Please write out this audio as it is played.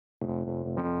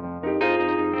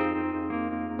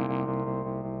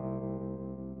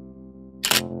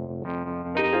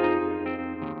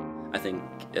think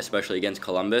especially against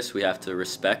Columbus, we have to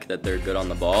respect that they're good on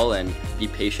the ball and be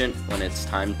patient when it's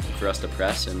time for us to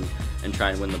press and try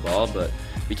and win the ball. But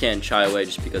we can't shy away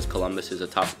just because Columbus is a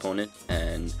tough opponent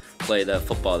and play the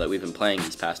football that we've been playing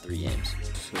these past 3 games.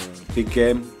 It's a big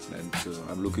game, and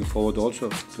I'm looking forward also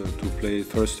to play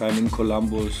first time in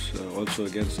Columbus, also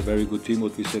against a very good team,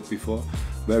 what we said before,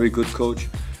 very good coach.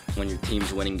 When your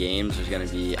team's winning games, there's going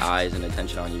to be eyes and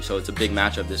attention on you. So it's a big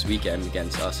matchup this weekend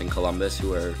against us and Columbus,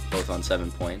 who are both on 7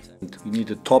 points. We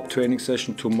need a top training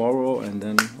session tomorrow and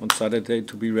then on Saturday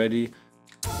to be ready.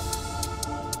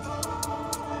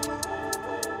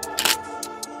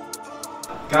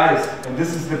 Guys, and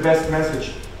this is the best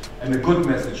message and a good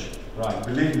message, right?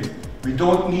 Believe me, we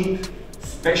don't need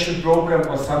special program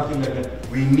or something like that.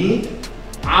 We need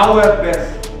our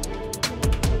best.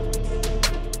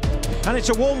 And it's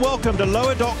a warm welcome to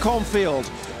Lower.com Field,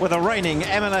 where the reigning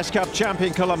MLS Cup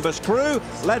champion Columbus Crew,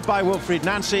 led by Wilfried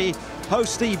Nancy,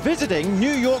 host the visiting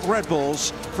New York Red Bulls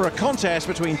for a contest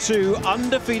between 2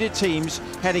 undefeated teams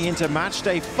heading into match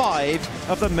day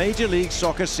 5 of the Major League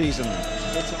Soccer season.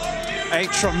 A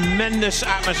tremendous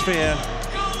atmosphere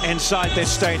inside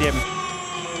this stadium.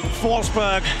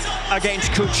 Forsberg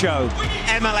against Cucho.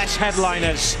 MLS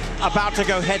headliners about to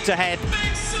go head-to-head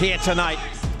here tonight.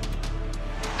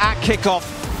 At kickoff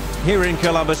here in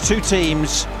Columbus, 2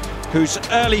 teams whose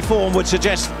early form would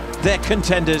suggest they're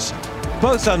contenders,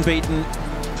 both unbeaten,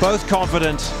 both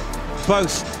confident,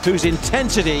 both whose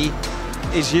intensity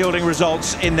is yielding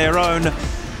results in their own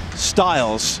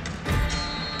styles.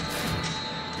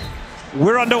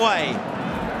 We're underway.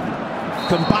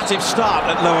 Combative start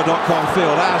at Lower.com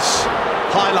Field, as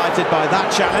highlighted by that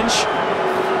challenge.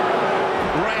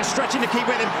 Reyes stretching to keep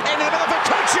with him, in the middle for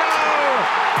Cucho!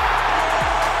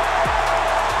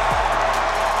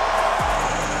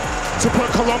 To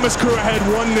put Columbus Crew ahead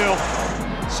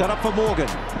 1-0. Set up for Morgan.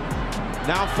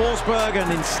 Now Forsberg,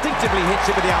 and instinctively hits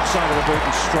it with the outside of the boot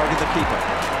and stroking the keeper.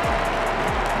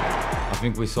 I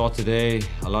think we saw today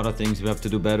a lot of things we have to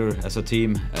do better as a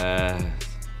team.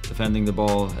 Defending the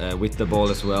ball, with the ball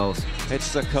as well.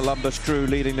 It's the Columbus Crew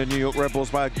leading the New York Red Bulls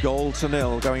by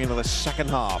 1-0 going into the second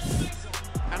half.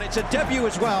 And it's a debut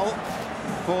as well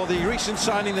for the recent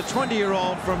signing, the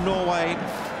 20-year-old from Norway,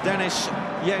 Dennis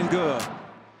Gjengaar.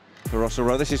 For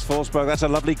Oslo, this is Forsberg, that's a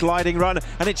lovely gliding run,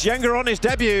 and it's Gjengaar on his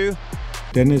debut.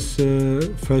 Dennis,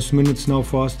 first minutes now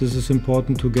for us, this is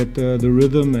important to get the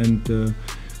rhythm, and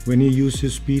when he uses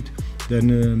his speed, then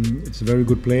it's a very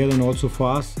good player, and also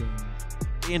for us.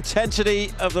 The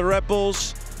intensity of the Red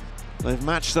Bulls, they've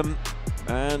matched them,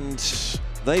 and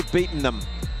they've beaten them.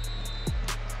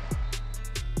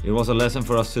 It was a lesson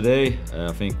for us today.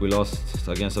 I think we lost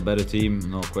against a better team,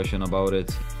 no question about it.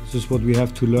 This is what we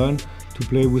have to learn, to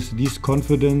play with this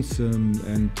confidence,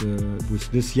 and with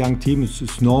this young team.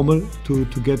 It's normal to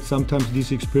get sometimes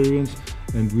this experience,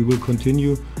 and we will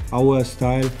continue our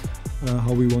style,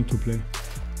 how we want to play.